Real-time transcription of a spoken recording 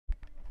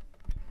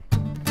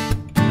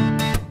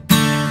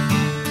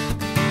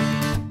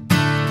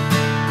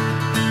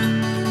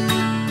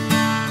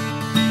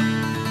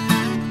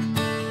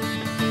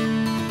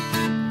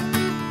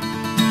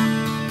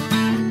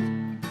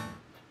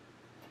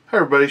Hi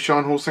everybody,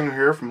 Shawn Holsinger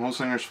here from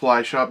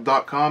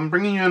holsingersflyshop.com,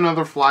 bringing you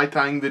another fly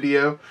tying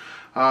video.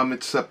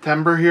 It's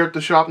September here at the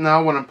shop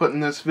now when I'm putting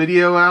this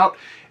video out,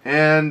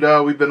 and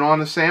we've been on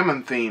a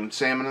salmon theme,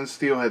 salmon and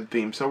steelhead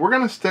theme, so we're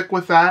going to stick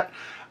with that.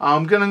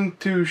 I'm going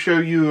to show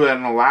you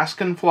an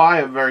Alaskan fly,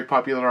 a very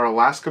popular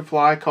Alaska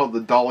fly called the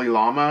Dalai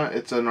Lama.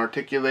 It's an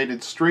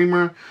articulated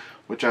streamer,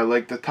 which I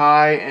like to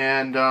tie,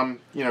 and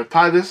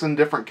tie this in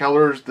different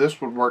colors.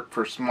 This would work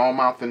for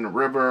smallmouth in the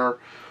river,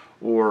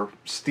 or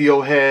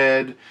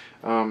steelhead.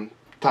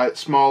 Tie it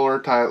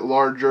smaller, tie it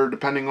larger,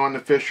 depending on the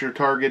fish you're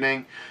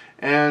targeting.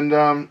 And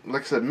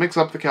like I said, mix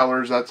up the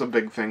colors. That's a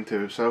big thing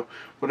too. So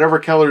whatever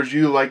colors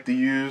you like to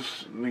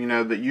use,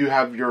 that you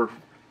have your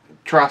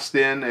trust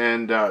in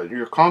and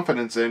your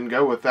confidence in,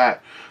 go with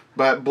that.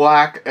 But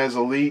black as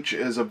a leech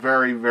is a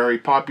very, very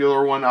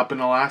popular one up in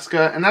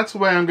Alaska, and that's the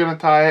way I'm going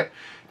to tie it,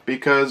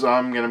 because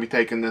I'm going to be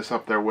taking this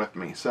up there with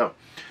me. So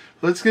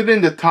let's get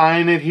into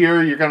tying it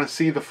here. You're going to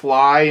see the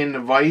fly in the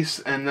vise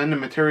and then the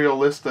material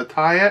list to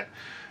tie it.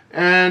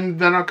 And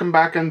then I'll come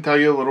back and tell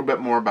you a little bit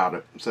more about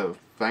it. So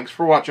thanks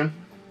for watching.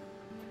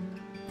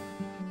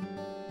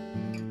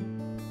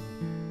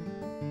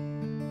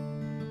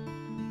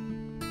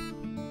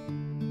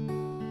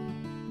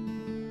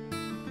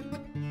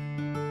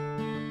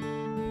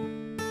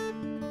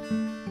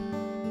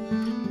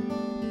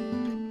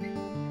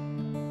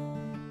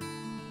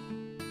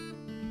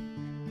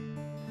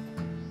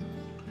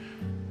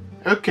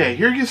 Okay,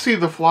 here you see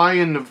the fly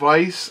in the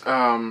vise.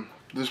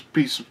 This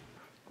piece of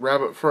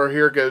rabbit fur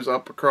here goes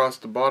up across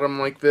the bottom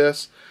like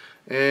this,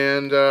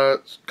 and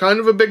it's kind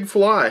of a big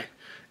fly,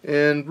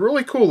 and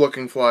really cool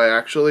looking fly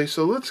actually.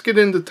 So let's get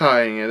into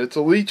tying it. It's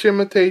a leech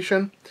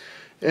imitation,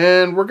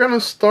 and we're going to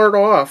start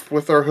off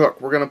with our hook.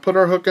 We're going to put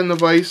our hook in the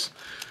vise.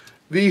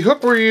 The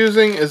hook we're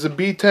using is a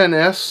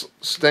B10S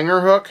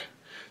stinger hook.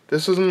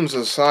 This is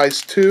a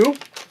size 2.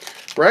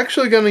 We're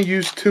actually going to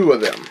use 2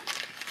 of them,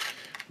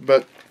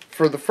 but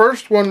for the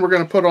first one we're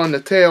going to put on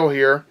the tail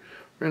here,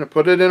 we're going to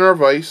put it in our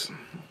vise,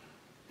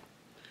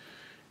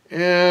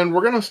 and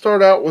we're going to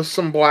start out with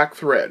some black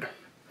thread.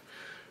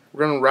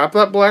 We're going to wrap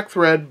that black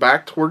thread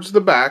back towards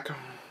the back,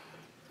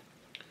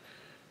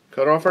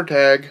 cut off our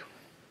tag,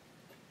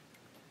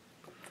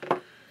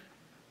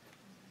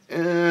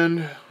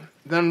 and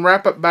then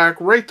wrap it back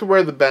right to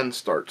where the bend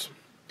starts.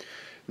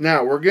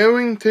 Now we're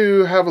going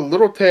to have a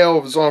little tail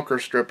of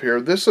Zonker strip here.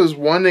 This is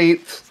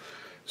 1/8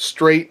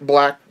 straight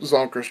black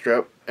Zonker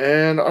strip,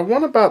 and I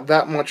want about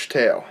that much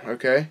tail,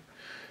 okay?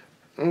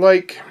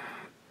 Like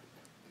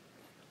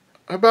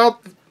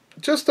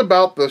just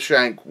about the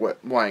shank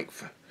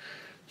length.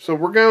 So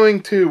what we're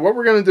going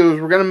to do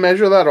is we're going to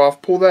measure that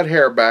off, pull that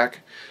hair back,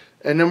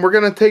 and then we're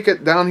going to take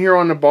it down here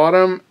on the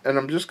bottom, and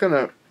I'm just going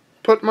to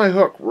put my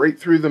hook right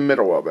through the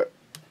middle of it.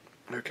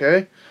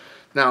 Okay?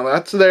 Now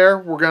that's there.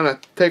 We're going to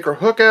take our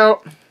hook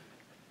out,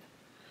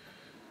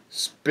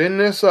 spin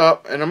this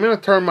up, and I'm going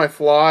to turn my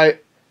fly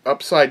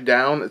upside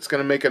down. It's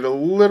going to make it a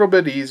little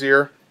bit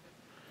easier.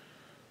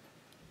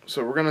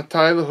 So we're going to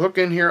tie the hook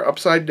in here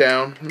upside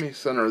down. Let me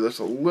center this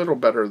a little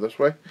better this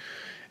way.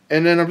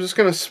 And then I'm just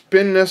going to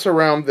spin this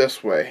around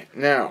this way.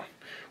 Now,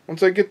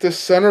 once I get this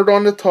centered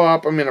on the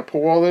top, I'm going to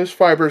pull all those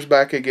fibers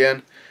back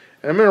again.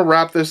 And I'm going to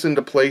wrap this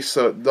into place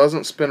so it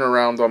doesn't spin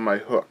around on my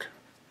hook.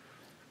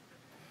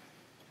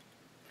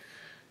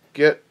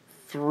 Get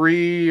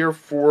 3 or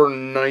 4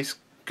 nice,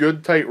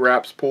 good tight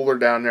wraps. Pull her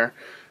down there.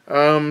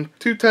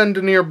 210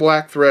 Denier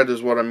black thread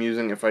is what I'm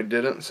using, if I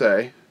didn't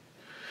say.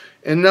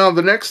 And now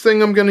the next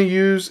thing I'm going to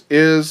use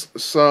is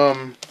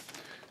some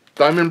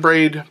diamond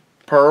braid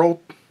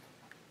pearl,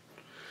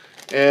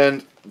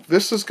 and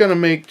this is going to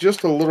make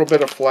just a little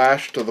bit of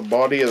flash to the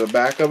body of the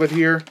back of it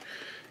here,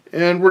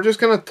 and we're just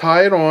going to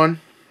tie it on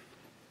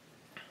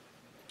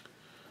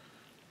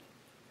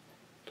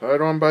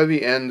by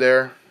the end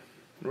there.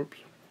 Oops.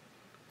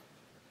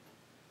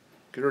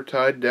 Get her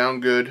tied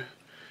down good,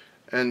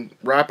 and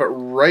wrap it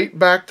right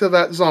back to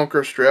that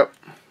Zonker strip.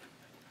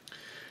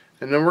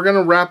 And then we're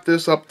going to wrap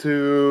this up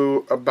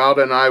to about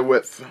an eye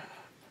width.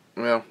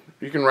 Well,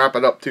 you can wrap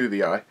it up to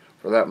the eye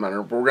for that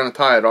matter, but we're going to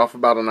tie it off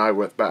about an eye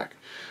width back.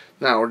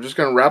 Now we're just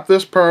going to wrap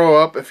this pearl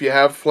up. If you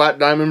have flat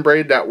diamond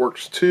braid, that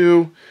works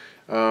too.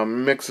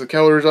 Mix the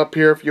colors up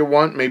here if you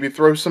want. Maybe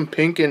throw some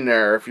pink in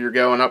there if you're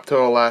going up to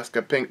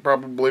Alaska. Pink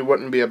probably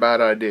wouldn't be a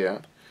bad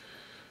idea.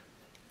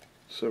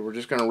 So we're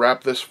just going to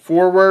wrap this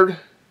forward.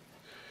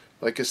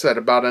 Like I said,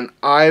 about an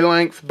eye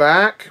length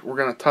back. We're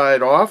going to tie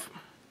it off.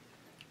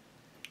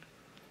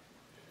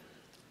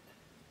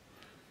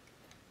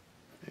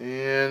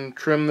 And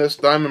trim this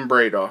diamond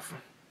braid off.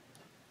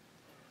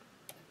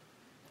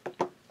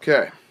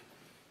 Okay.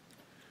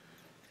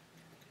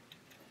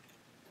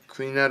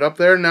 Clean that up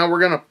there. Now we're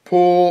going to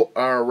pull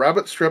our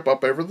rabbit strip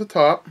up over the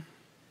top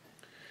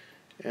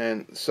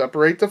and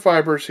separate the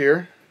fibers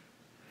here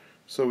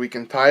so we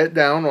can tie it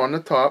down on the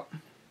top.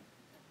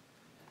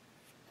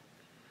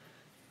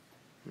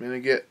 I'm going to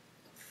get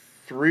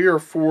 3 or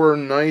 4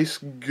 nice,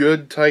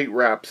 good, tight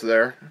wraps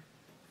there.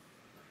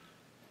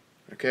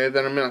 Okay,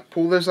 then I'm going to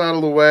pull this out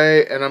of the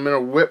way and I'm going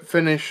to whip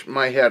finish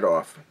my head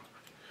off.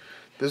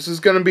 This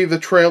is going to be the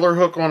trailer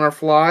hook on our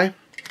fly,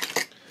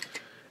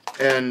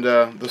 and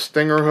the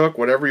stinger hook,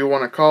 whatever you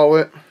want to call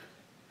it.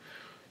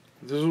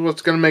 This is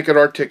what's going to make it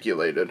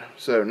articulated.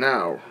 So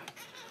now,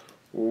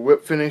 we'll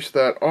whip finish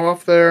that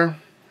off there.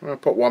 I'm going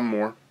to put one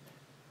more.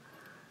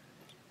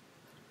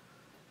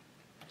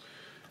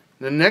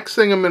 The next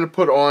thing I'm going to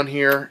put on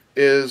here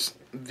is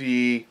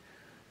the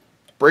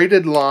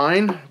braided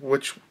line,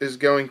 which is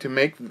going to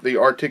make the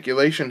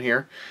articulation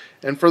here.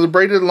 And for the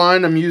braided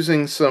line, I'm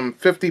using some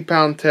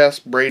 50-pound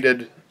test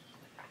braided,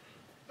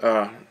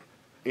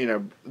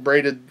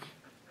 braided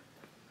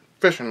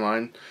fishing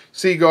line.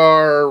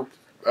 Seagar,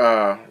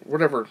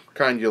 whatever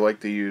kind you like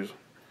to use.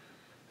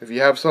 If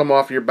you have some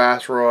off your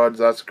bass rods,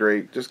 that's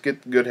great. Just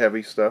get the good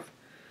heavy stuff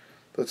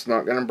that's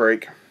not going to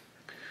break. I'm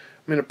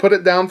going to put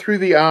it down through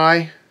the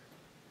eye.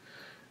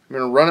 I'm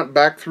going to run it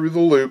back through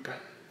the loop.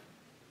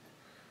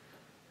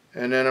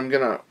 And then I'm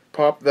going to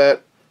pop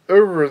that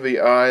over the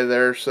eye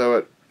there so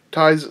it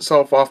ties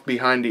itself off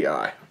behind the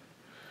eye.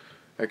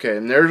 Okay,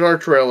 and there's our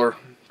trailer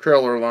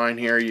line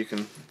here. You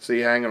can see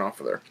hanging off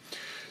of there.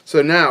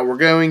 So now we're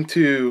going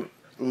to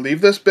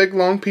leave this big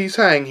long piece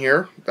hang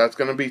here. That's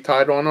going to be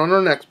tied on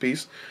our next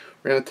piece.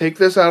 We're going to take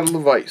this out of the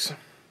vise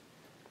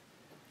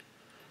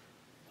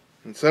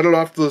and set it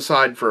off to the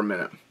side for a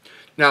minute.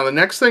 Now the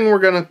next thing we're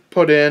going to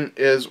put in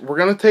is we're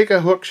going to take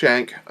a hook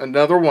shank,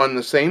 another one,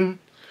 the same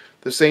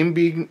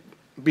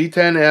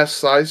B10S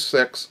size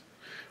 6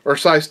 or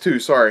size 2,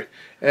 sorry.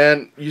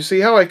 And you see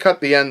how I cut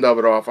the end of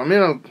it off.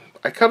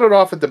 I cut it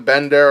off at the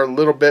bend there a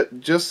little bit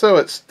just so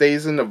it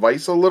stays in the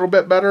vise a little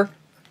bit better.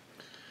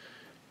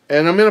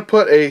 And I'm going to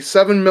put a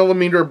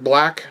 7mm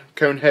Black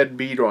Conehead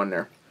bead on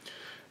there.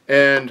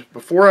 And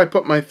before I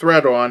put my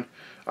thread on,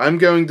 I'm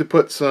going to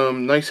put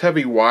some nice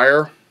heavy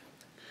wire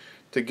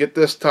to get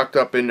this tucked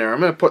up in there.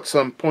 I'm going to put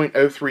some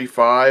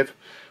 .035,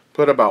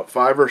 put about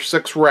 5 or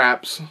 6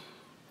 wraps.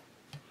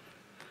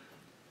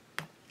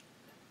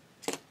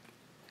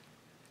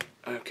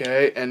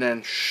 Okay, and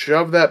then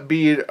shove that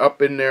bead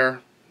up in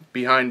there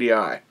behind the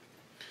eye.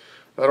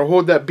 That'll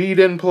hold that bead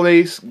in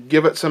place,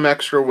 give it some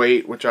extra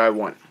weight, which I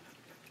want.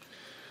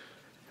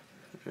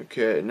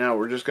 Okay, now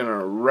we're just going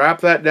to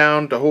wrap that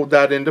down to hold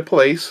that into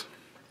place.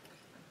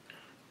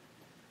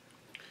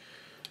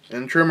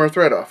 And trim our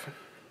thread off.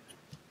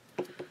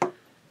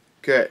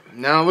 Okay,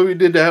 now that we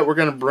did that, we're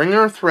going to bring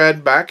our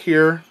thread back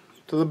here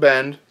to the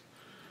bend,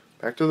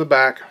 back to the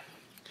back,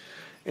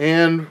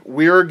 and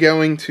we are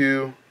going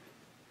to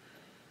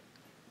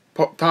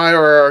tie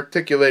our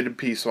articulated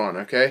piece on,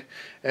 okay?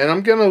 And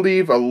I'm going to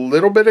leave a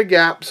little bit of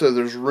gap so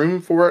there's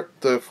room for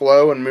it to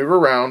flow and move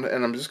around,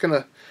 and I'm just going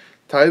to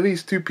tie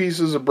these two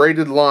pieces of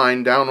braided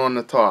line down on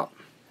the top.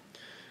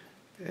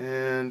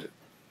 And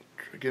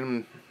get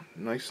them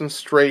nice and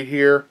straight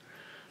here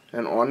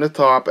and on the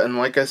top, and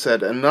like I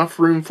said, enough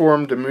room for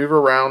them to move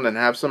around and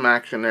have some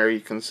action there,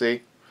 you can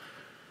see.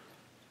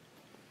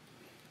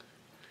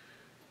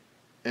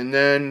 And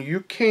then you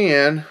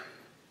can,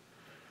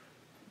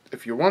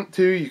 if you want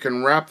to, you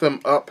can wrap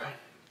them up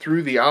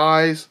through the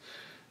eyes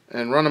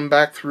and run them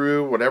back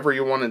through, whatever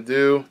you want to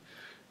do.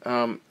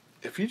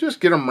 If you just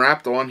get them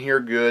wrapped on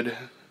here good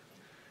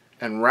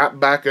and wrap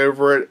back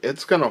over it,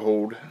 it's going to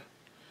hold.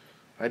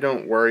 I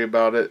don't worry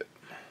about it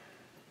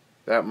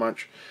that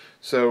much.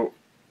 So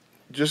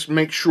just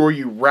make sure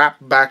you wrap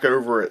back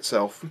over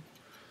itself,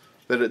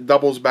 that it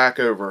doubles back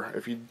over.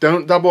 If you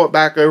don't double it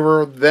back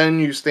over, then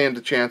you stand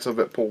a chance of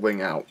it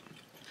pulling out.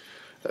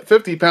 That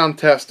 50-pound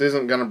test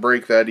isn't going to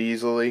break that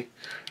easily.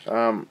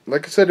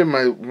 Like I said in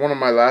one of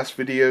my last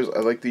videos,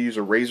 I like to use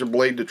a razor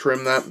blade to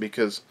trim that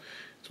because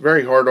it's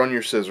very hard on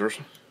your scissors.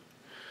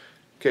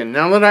 Okay,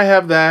 now that I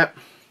have that,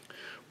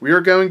 we are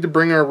going to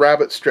bring our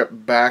rabbit strip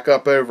back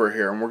up over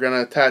here, and we're going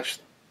to attach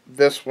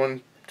this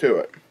one to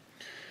it.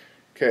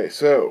 Okay,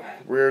 so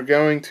we're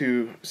going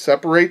to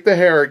separate the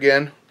hair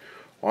again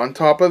on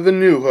top of the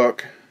new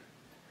hook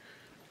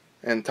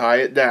and tie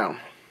it down.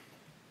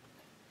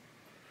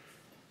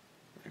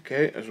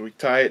 Okay, as we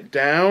tie it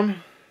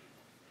down,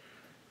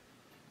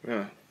 we're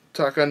going to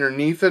tuck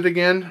underneath it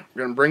again.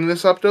 We're going to bring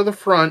this up to the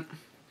front,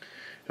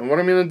 and what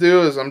I'm going to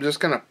do is I'm just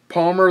going to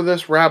palmer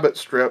this rabbit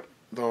strip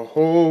the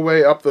whole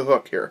way up the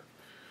hook here,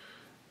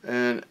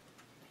 and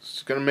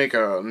it's going to make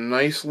a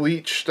nice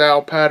leech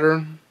style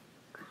pattern.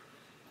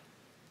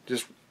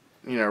 Just,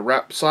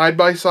 wrap side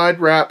by side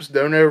wraps.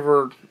 Don't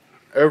over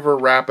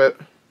wrap it.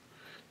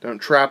 Don't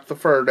trap the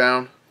fur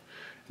down.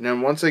 And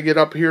then once I get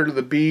up here to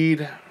the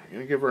bead, I'm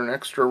going to give her an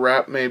extra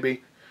wrap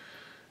maybe,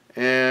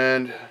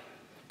 and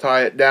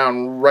tie it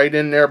down right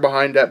in there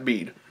behind that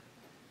bead.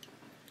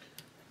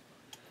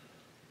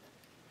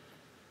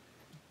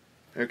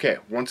 Okay,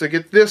 once I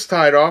get this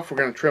tied off, we're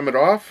going to trim it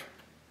off.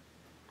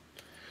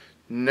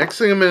 Next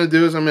thing I'm going to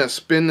do is I'm going to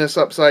spin this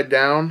upside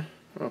down.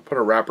 I'll put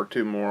a wrap or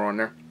two more on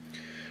there.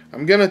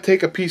 I'm going to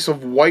take a piece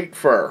of white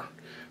fur.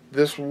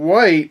 This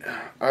white,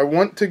 I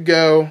want to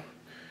go,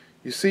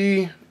 you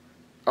see,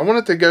 I want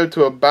it to go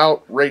to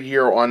about right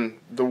here on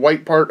the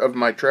white part of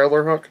my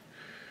trailer hook.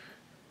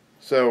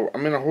 So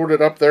I'm going to hold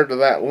it up there to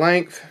that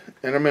length,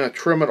 and I'm going to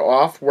trim it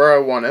off where I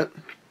want it.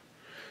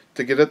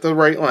 to get it the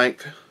right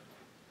length.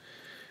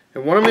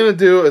 And what I'm going to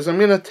do is I'm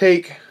going to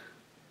take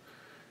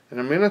and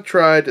I'm going to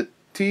try to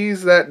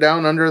tease that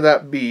down under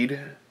that bead.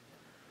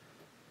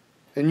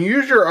 And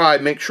use your eye.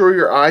 Make sure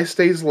your eye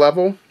stays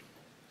level.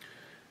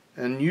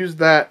 And use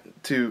that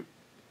to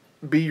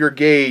be your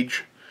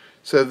gauge.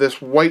 So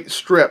this white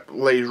strip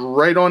lays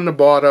right on the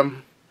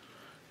bottom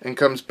and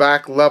comes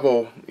back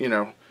level, you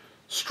know,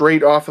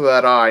 straight off of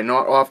that eye,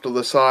 not off to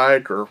the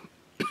side or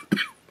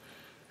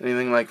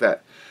anything like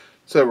that.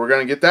 So we're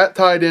going to get that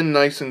tied in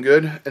nice and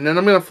good. And then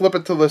I'm going to flip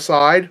it to the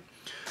side.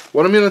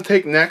 What I'm going to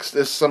take next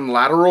is some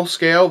lateral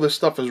scale. This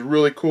stuff is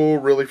really cool,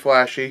 really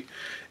flashy.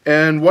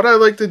 And what I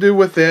like to do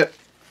with it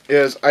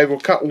is I will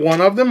cut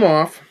one of them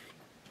off.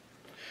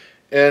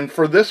 And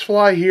for this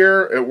fly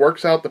here, it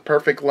works out the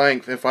perfect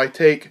length. If I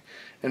take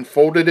and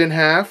fold it in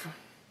half.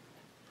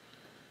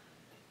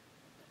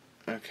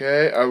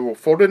 Okay, I will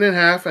fold it in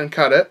half and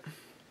cut it.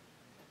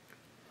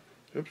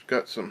 Oops,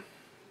 got some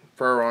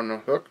fur on the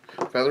hook,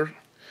 feathers.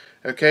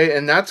 Okay,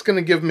 and that's going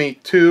to give me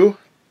two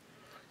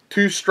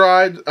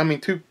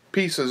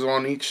pieces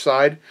on each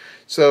side.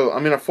 So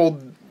I'm going to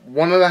fold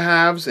one of the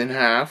halves in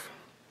half.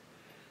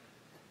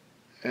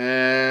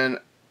 And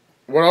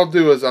what I'll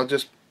do is I'll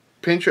just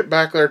pinch it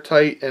back there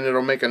tight, and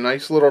it'll make a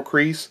nice little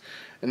crease.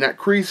 And that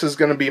crease is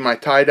going to be my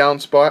tie down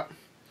spot.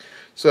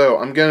 So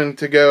I'm going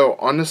to go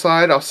on the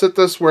side. I'll sit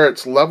this where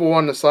it's level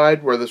on the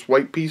side, where this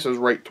white piece is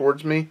right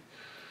towards me.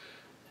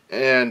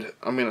 And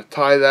I'm going to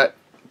tie that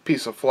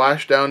piece of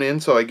flash down in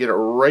so I get it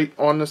right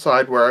on the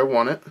side where I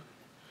want it.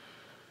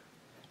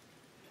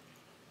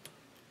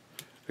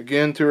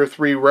 Again, 2 or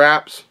 3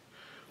 wraps.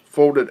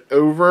 Fold it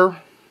over.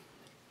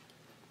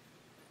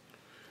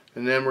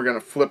 And then we're going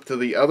to flip to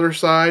the other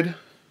side.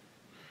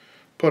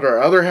 Put our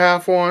other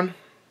half on.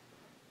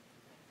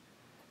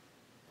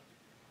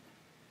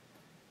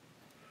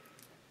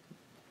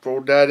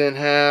 Fold that in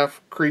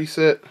half, crease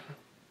it.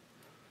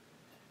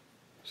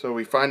 So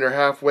we find our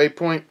halfway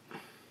point.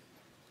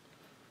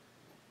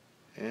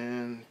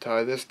 And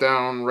tie this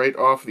down right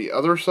off the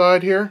other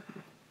side here.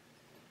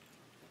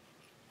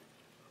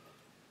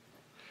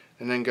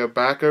 And then go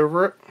back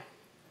over it.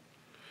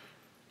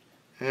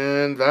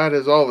 And that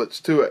is all that's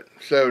to it.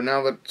 So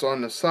now that it's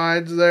on the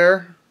sides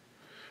there,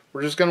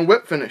 we're just going to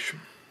whip finish.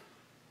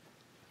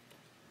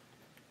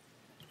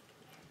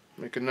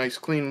 Make a nice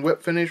clean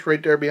whip finish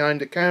right there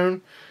behind the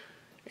cone.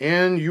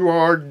 And you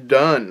are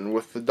done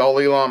with the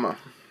Dalai Lama.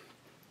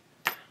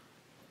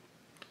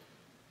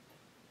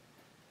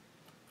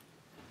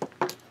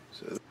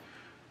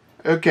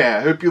 Okay,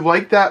 I hope you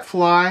like that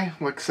fly.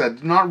 Like I said,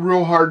 it's not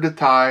real hard to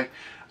tie.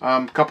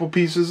 Couple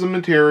pieces of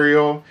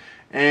material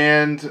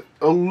and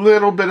a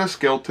little bit of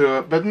skill to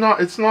it, but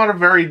it's not a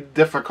very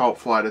difficult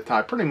fly to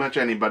tie. Pretty much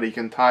anybody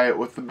can tie it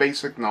with the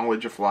basic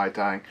knowledge of fly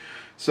tying.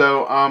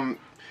 So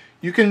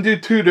you can do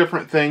 2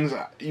 different things.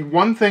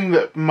 One thing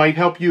that might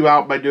help you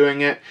out by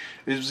doing it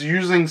is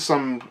using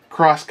some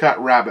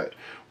cross-cut rabbit.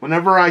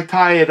 Whenever I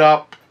tie it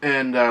up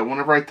and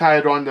whenever I tie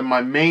it onto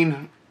my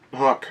main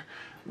hook,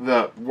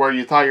 where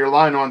you tie your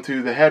line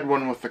onto, the head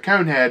one with the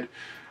cone head,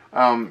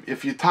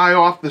 if you tie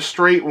off the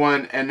straight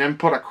one and then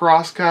put a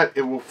cross cut,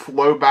 it will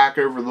flow back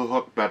over the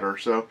hook better.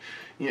 So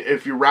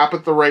if you wrap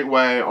it the right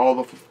way, all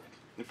the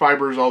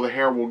fibers, all the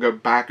hair will go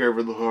back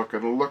over the hook.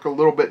 It'll look a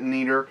little bit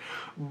neater,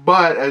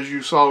 but as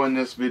you saw in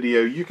this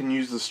video, you can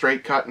use the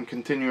straight cut and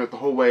continue it the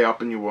whole way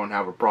up and you won't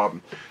have a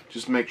problem.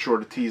 Just make sure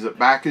to tease it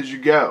back as you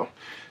go.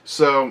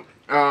 So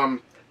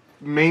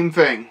main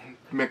thing,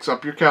 mix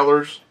up your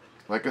colors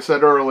like I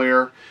said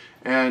earlier,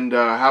 and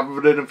have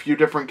it in a few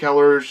different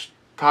colors,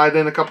 tie it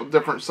in a couple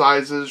different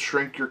sizes,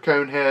 shrink your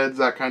cone heads,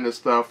 that kind of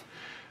stuff.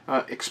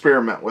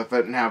 Experiment with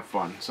it and have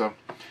fun. So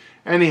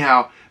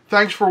anyhow,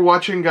 thanks for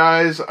watching,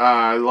 guys.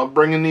 I love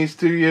bringing these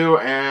to you,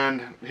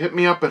 and hit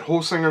me up at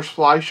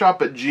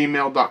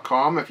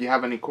holsingersflyshop@gmail.com if you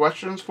have any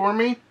questions for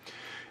me.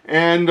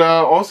 And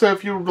also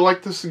if you would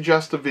like to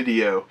suggest a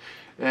video.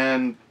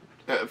 And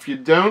if you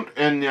don't,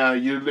 and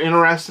you're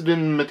interested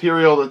in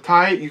material to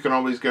tie it, you can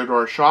always go to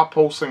our shop,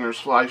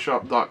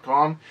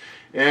 holsingersflyshop.com,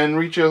 and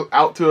reach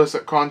out to us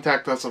at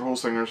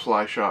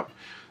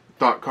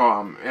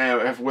contact@holsingersflyshop.com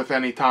with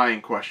any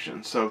tying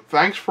questions. So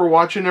thanks for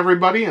watching,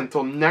 everybody.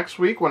 Until next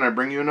week when I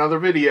bring you another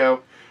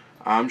video,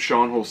 I'm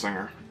Shawn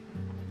Holsinger.